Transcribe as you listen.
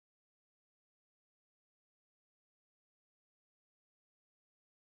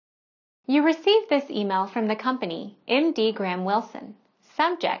You received this email from the company MD Graham Wilson.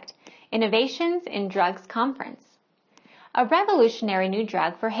 Subject: Innovations in Drugs Conference. A revolutionary new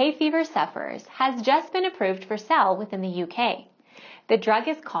drug for hay fever sufferers has just been approved for sale within the UK. The drug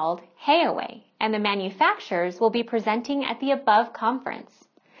is called Hay-Away, and the manufacturers will be presenting at the above conference.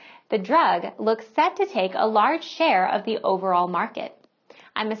 The drug looks set to take a large share of the overall market.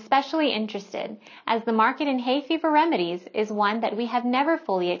 I'm especially interested, as the market in hay fever remedies is one that we have never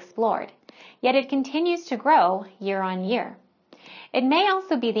fully explored, yet it continues to grow year on year. It may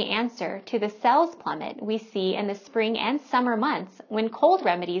also be the answer to the sales plummet we see in the spring and summer months when cold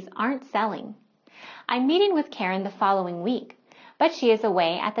remedies aren't selling. I'm meeting with Karen the following week, but she is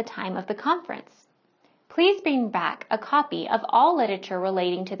away at the time of the conference. Please bring back a copy of all literature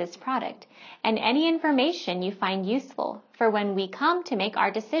relating to this product and any information you find useful for when we come to make our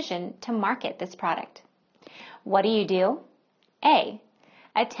decision to market this product. What do? A.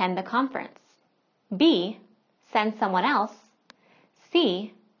 Attend the conference. B. Send someone else.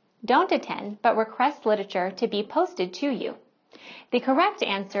 C. Don't attend but request literature to be posted to you. The correct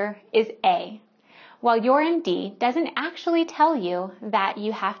answer is A. While your MD doesn't actually tell you that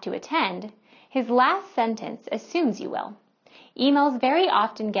you have to attend, his last sentence assumes you will. Emails very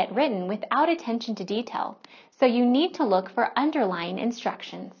often get written without attention to detail, so you need to look for underlying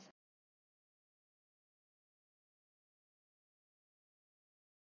instructions.